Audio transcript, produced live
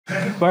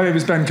My name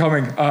is Ben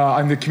Cumming.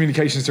 I'm the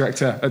Communications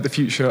Director at the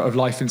Future of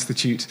Life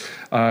Institute,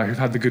 who've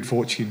had the good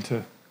fortune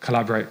to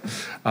collaborate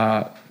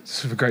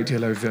sort of a great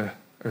deal over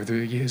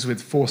the years with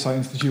Foresight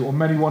Institute on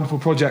many wonderful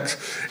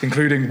projects,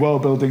 including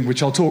world building,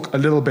 which I'll talk a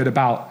little bit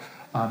about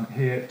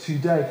here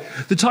today.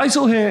 The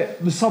title here,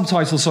 the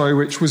subtitle, sorry,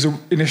 which was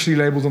initially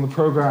labelled on the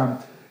programme,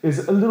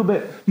 is a little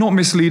bit, not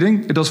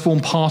misleading, it does form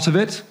part of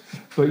it,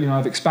 but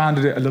I've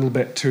expanded it a little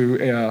bit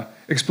to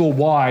explore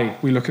why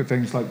we look at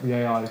things like the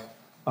AI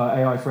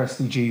for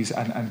SDGs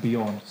and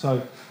beyond.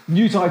 So the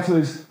new title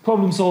is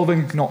Problem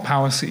Solving, Not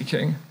Power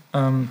Seeking.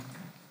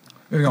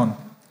 Moving on.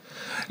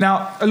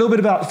 Now, a little bit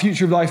about the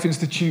Future of Life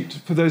Institute,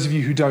 for those of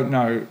you who don't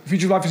know. The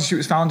Future of Life Institute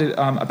was founded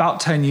about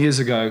 10 years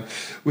ago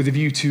with a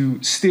view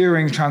to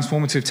steering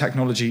transformative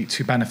technology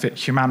to benefit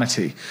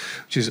humanity,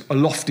 which is a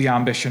lofty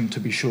ambition, to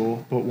be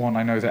sure, but one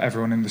I know that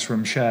everyone in this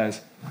room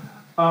shares.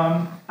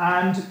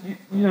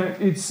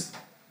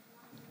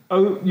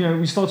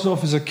 We started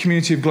off as a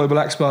community of global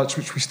experts,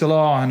 which we still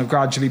are, and have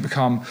gradually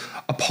become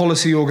a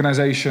policy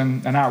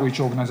organisation, an outreach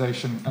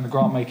organisation, and a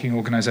grant-making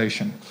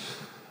organisation.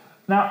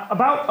 Now,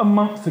 about a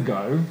month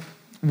ago,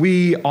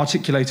 we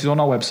articulated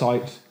on our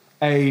website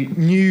a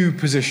new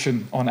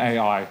position on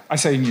AI. I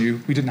say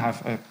new, we didn't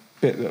have a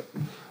bit that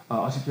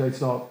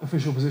articulated our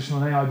official position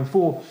on AI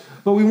before,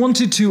 but we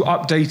wanted to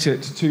update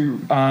it to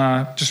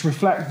just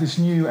reflect this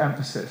new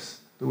emphasis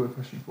that we're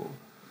pushing for,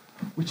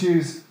 which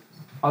is,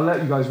 I'll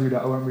let you guys read it,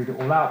 I won't read it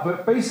all out,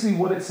 but basically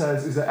what it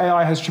says is that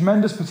AI has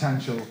tremendous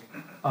potential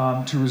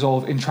to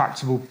resolve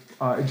intractable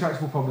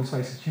problems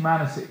facing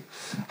humanity.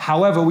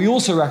 However, we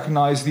also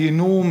recognise the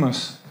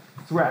enormous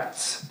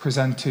threats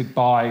presented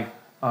by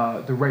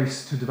the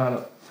race to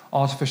develop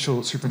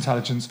artificial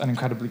superintelligence and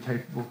incredibly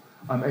capable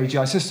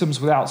AGI systems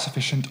without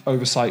sufficient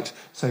oversight,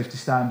 safety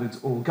standards,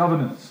 or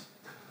governance.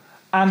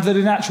 And that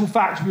in actual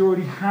fact, we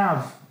already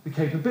have the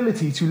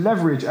capability to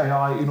leverage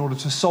AI in order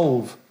to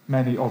solve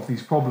many of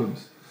these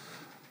problems.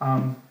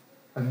 And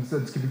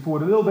instead of skipping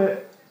forward a little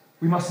bit,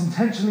 we must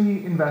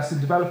intentionally invest in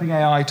developing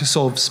AI to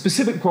solve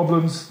specific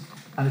problems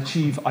and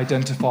achieve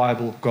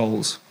identifiable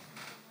goals.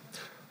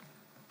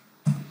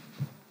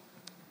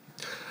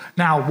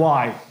 Now,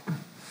 why?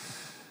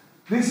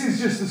 This is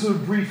just a sort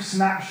of brief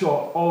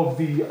snapshot of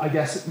the,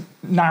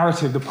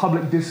 narrative, the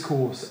public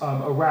discourse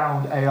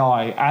around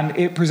AI, and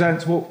it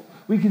presents what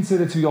we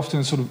consider to be often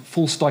a sort of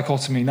false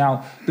dichotomy.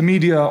 Now, the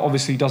media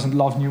obviously doesn't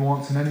love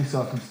nuance in any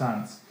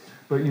circumstance,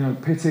 but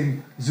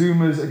pitting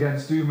Zoomers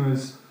against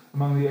Doomers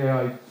among the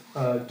AI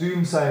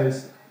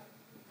doomsayers,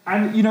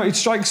 and it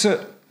strikes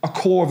at a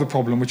core of the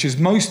problem, which is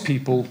most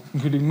people,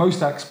 including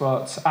most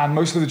experts and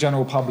most of the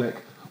general public,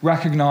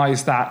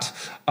 recognise that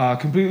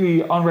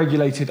completely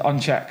unregulated,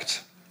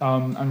 unchecked,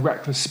 and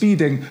reckless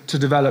speeding to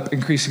develop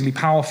increasingly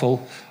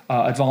powerful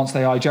advanced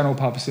AI general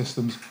purpose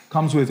systems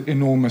comes with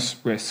enormous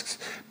risks.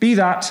 Be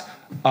that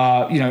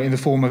in the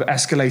form of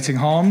escalating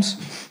harms,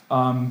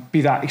 be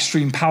that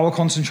extreme power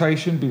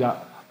concentration, be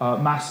that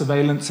mass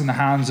surveillance in the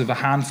hands of a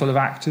handful of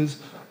actors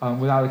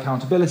without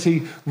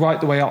accountability,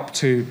 right the way up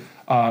to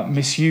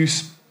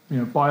misuse,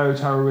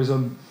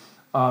 bioterrorism,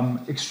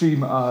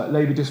 extreme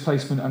labour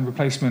displacement and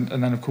replacement,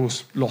 and then, of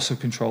course, loss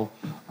of control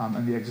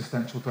and the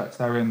existential threats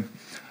therein,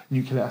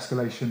 nuclear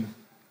escalation,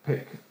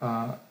 pick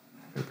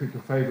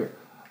your favourite.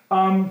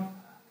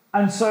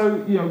 And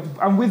so,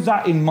 and with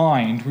that in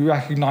mind, we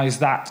recognise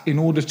that in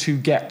order to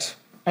get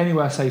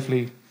anywhere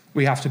safely,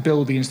 we have to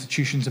build the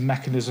institutions and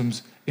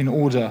mechanisms in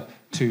order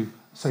to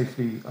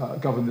safely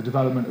govern the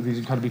development of these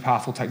incredibly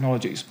powerful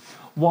technologies,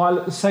 while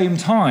at the same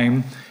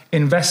time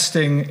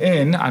investing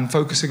in and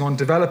focusing on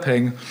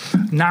developing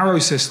narrow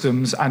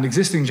systems and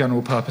existing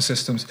general purpose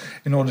systems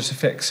in order to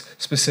fix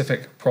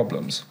specific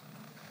problems.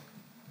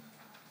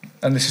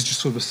 And this is just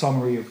sort of a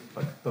summary of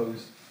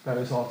those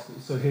various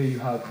articles. So here you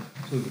have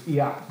sort of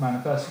EAP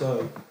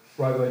manifesto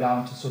right the way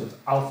down to sort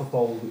of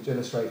AlphaFold, which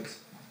illustrates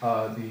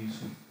the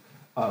sort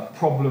of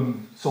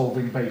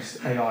problem-solving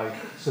based AI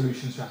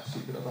solution strategy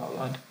that I've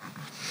outlined.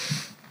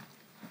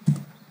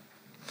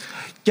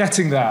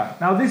 Getting there.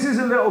 Now, this is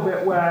a little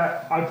bit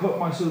where I put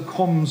my sort of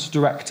comms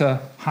director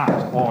hat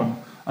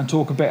on and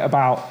talk a bit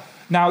about,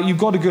 now, you've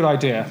got a good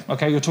idea,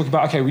 okay? You're talking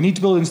about, okay, we need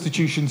to build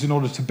institutions in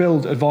order to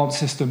build advanced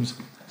systems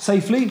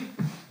safely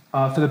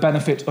for the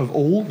benefit of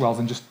all, rather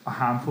than just a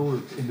handful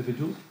of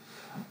individuals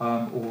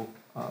or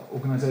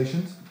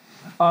organizations.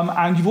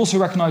 And you've also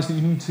recognized that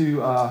you need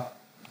to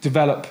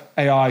develop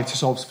AI to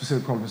solve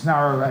specific problems,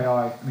 narrow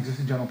AI and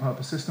existing general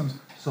purpose systems to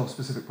solve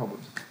specific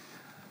problems.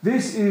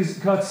 This is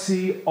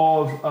courtesy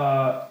of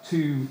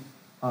two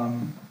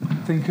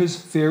thinkers,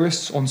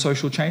 theorists on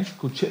social change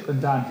called Chip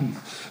and Dan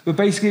Heath. But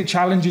basically it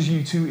challenges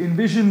you to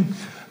envision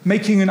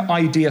making an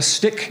idea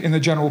stick in the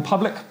general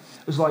public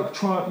as like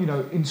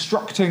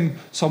instructing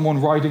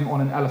someone riding on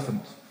an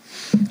elephant.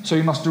 So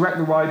you must direct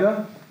the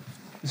rider.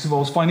 This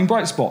involves finding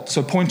bright spots,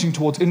 so pointing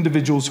towards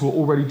individuals who are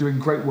already doing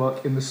great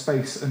work in the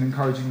space and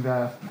encouraging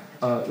them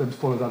to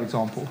follow that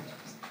example.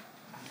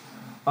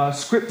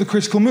 Script the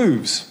critical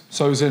moves,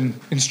 so as in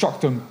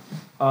instruct them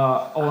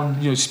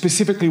on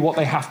specifically what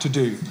they have to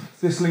do.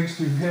 This links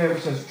to here,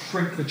 which says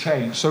shrink the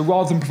change. So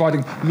rather than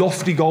providing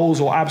lofty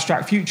goals or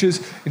abstract futures,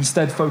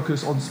 instead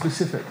focus on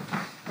specific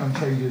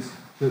changes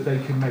that they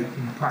can make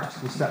and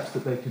practical steps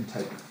that they can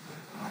take.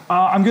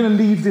 I'm going to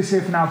leave this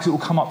here for now because it will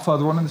come up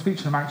further on in the speech,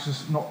 and I'm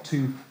anxious not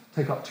to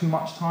take up too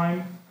much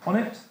time on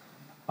it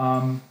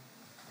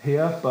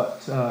here,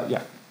 but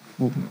yeah.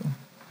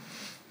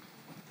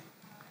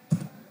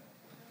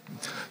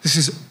 This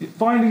is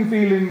finding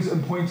feelings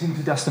and pointing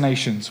to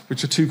destinations,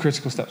 which are two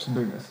critical steps in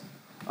doing this,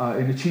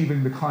 in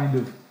achieving the kind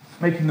of,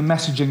 making the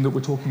messaging that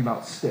we're talking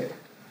about stick.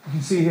 You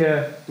can see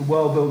here the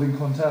world-building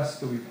contest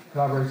that we've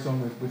collaborated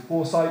on with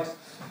Foresight.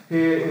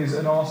 Here is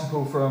an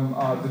article from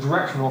the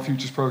director of our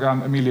Futures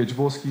program, Emilia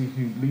Jaworski,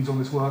 who leads on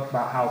this work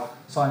about how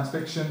science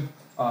fiction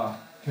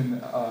can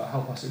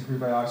help us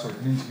improve AI. Sorry,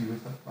 an interview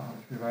with her about how to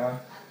improve AI.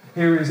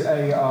 Here is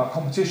a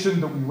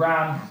competition that we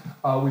ran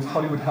with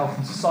Hollywood Health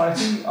and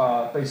Society,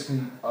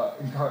 basically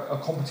a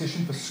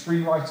competition for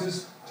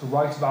screenwriters to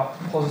write about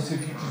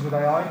positive futures with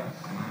AI.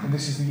 And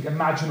this is the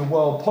Imagine a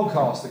World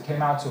podcast that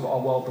came out of our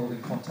world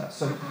building contest.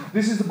 So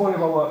this is the body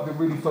of our work that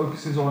really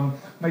focuses on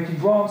making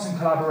grants and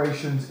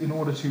collaborations in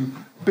order to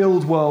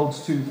build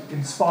worlds, to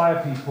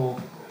inspire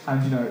people,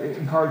 and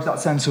encourage that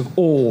sense of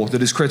awe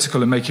that is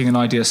critical in making an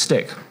idea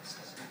stick.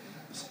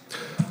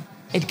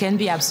 It can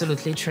be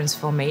absolutely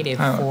transformative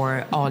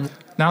for all.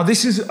 Now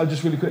this is,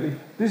 just really quickly,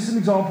 this is an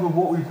example of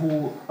what we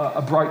call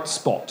a bright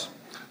spot.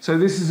 So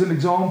this is an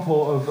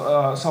example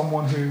of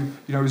someone who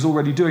is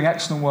already doing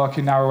excellent work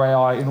in narrow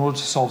AI in order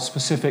to solve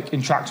specific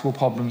intractable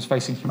problems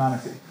facing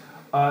humanity.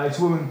 It's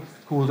a woman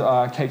called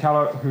Kate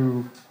Callot,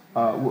 who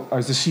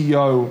is the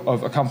CEO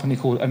of a company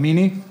called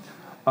Amini.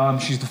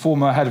 She's the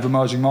former head of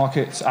emerging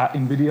markets at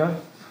NVIDIA.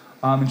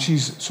 And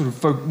she's sort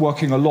of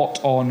working a lot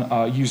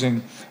on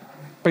using,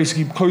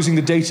 basically closing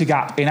the data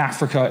gap in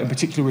Africa, in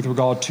particular with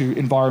regard to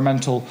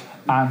environmental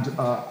and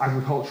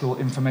agricultural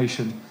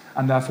information,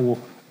 and therefore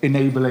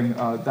enabling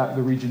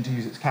the region to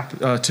use its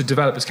capital, to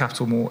develop its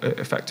capital more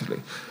effectively.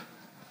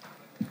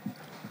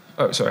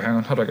 Oh, sorry, hang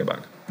on. How do I get back?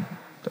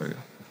 There we go.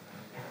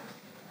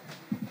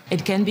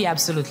 It can be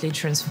absolutely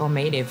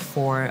transformative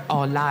for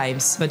our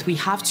lives, but we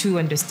have to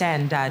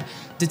understand that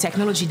the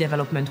technology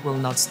development will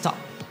not stop.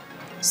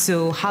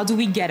 So how do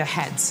we get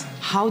ahead?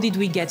 How did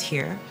we get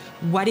here?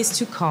 What is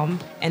to come?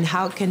 And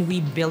how can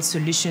we build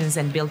solutions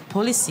and build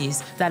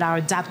policies that are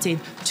adapted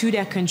to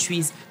their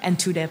countries and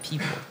to their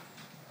people?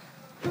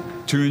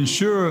 To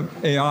ensure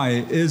AI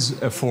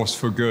is a force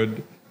for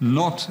good,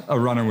 not a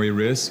runaway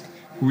risk,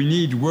 we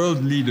need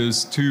world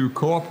leaders to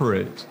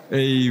cooperate.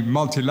 A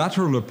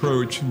multilateral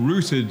approach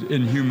rooted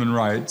in human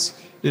rights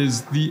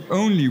is the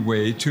only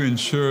way to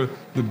ensure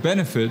the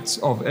benefits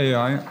of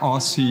AI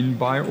are seen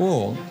by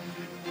all.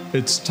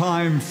 It's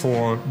time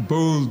for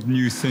bold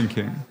new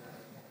thinking.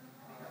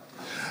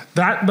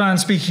 That man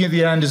speaking at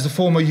the end is the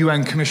former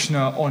UN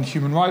Commissioner on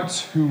Human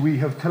Rights, who we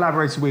have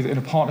collaborated with in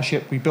a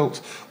partnership we built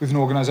with an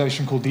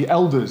organisation called the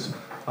Elders,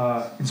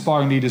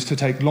 inspiring leaders to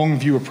take long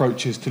view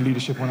approaches to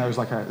leadership on areas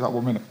like that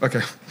 1 minute.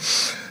 Okay.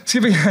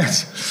 Skipping ahead.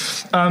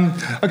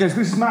 Okay, so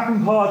this is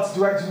mapping paths,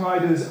 directing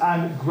riders,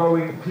 and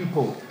growing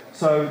people.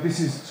 So this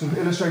is sort of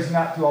illustrating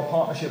that through our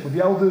partnership with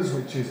the Elders,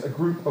 which is a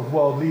group of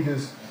world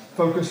leaders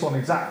focused on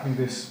exactly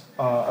this,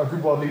 a group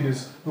of world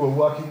leaders who are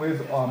working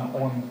with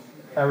on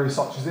areas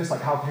such as this, like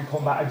how can we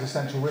combat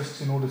existential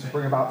risks in order to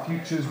bring about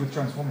futures with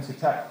transformative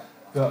tech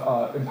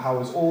that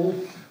empowers all.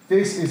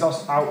 This is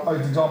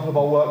an example of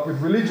our work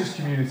with religious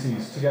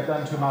communities to get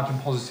them to imagine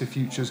positive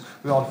futures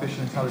with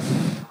artificial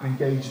intelligence and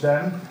engage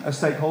them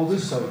as stakeholders,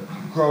 so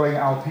growing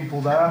our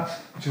people there,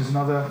 which is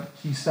another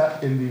key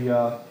step in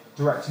the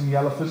directing the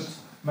elephant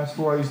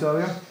metaphor I used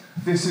earlier.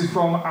 This is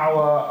from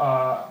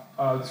our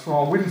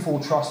Windfall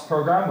Trust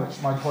program,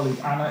 which my colleague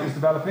Anna is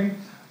developing,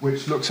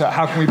 which looks at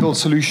how can we build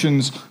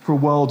solutions for a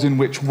world in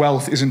which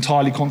wealth is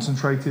entirely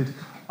concentrated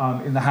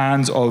in the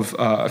hands of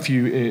a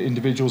few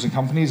individuals and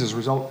companies as a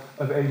result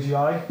of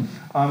AGI.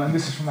 And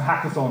this is from the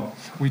hackathon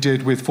we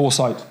did with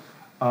Foresight,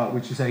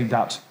 which is aimed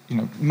at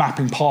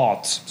mapping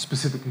paths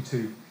specifically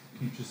to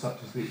futures such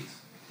as these.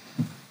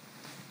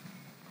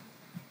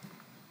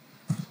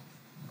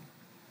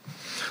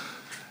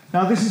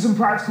 Now, this is some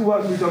practical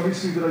work we've done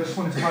recently that I just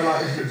wanted to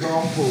highlight as an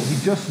example. We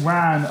just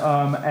ran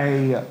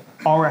a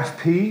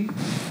RFP,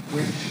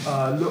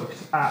 which looked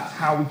at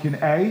how we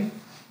can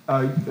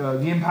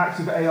the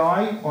impact of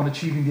AI on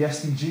achieving the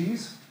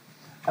SDGs,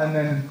 and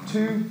then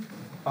 2,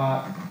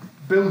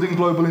 building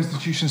global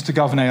institutions to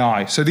govern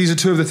AI. So these are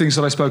 2 of the things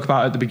that I spoke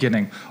about at the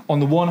beginning. On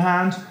the one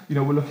hand,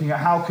 we're looking at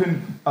how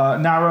can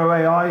narrow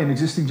AI and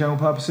existing general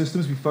purpose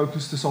systems be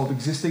focused to solve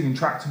existing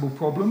intractable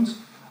problems,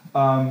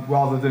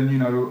 rather than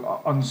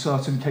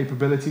uncertain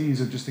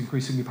capabilities of just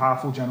increasingly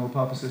powerful general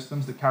purpose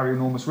systems that carry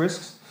enormous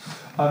risks.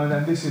 And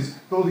then this is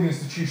building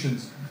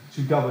institutions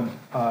to govern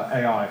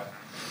AI.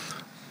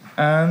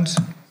 And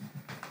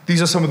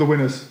these are some of the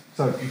winners.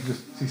 So you can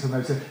just see some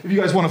notes here. If you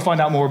guys want to find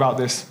out more about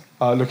this,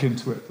 look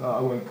into it. I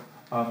won't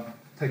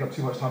take up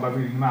too much time by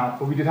reading them out,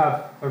 but we did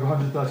have over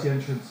 130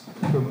 entrants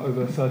from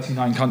over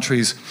 39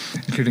 countries,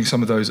 including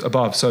some of those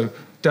above. So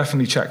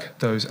definitely check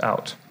those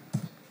out.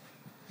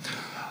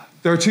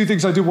 There are two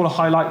things I do want to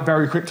highlight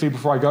very quickly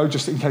before I go,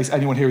 just in case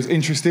anyone here is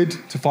interested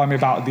to find me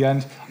about at the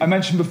end. I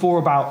mentioned before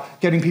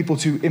about getting people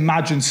to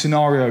imagine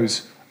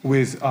scenarios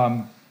with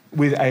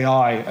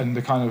AI and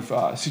the kind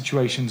of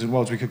situations and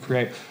worlds we could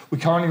create. We're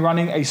currently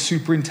running a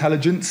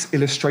superintelligence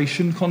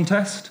illustration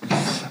contest,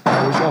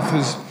 which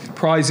offers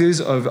prizes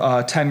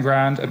of 10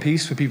 grand a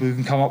piece for people who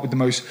can come up with the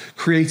most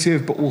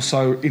creative but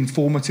also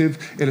informative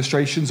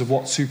illustrations of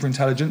what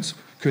superintelligence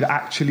could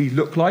actually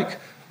look like.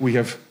 We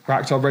have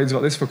racked our brains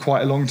about this for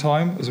quite a long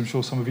time, as I'm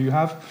sure some of you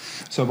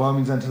have. So by all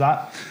means, enter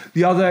that.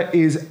 The other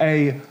is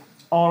a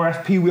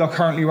RFP. We are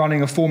currently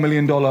running a $4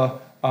 million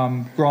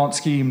grant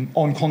scheme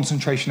on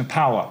concentration of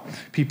power.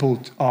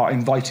 People are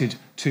invited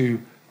to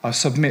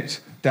submit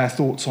their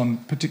thoughts on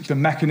particular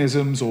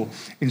mechanisms or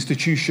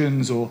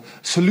institutions or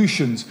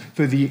solutions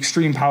for the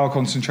extreme power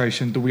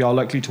concentration that we are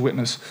likely to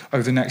witness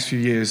over the next few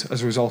years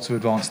as a result of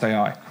advanced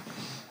AI.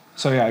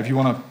 So yeah, if you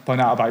want to find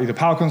out about either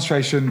power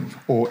concentration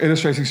or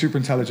illustrating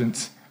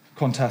superintelligence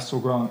contests or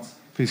grants,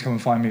 please come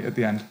and find me at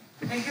the end.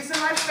 Thank you so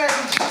much,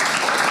 Ben.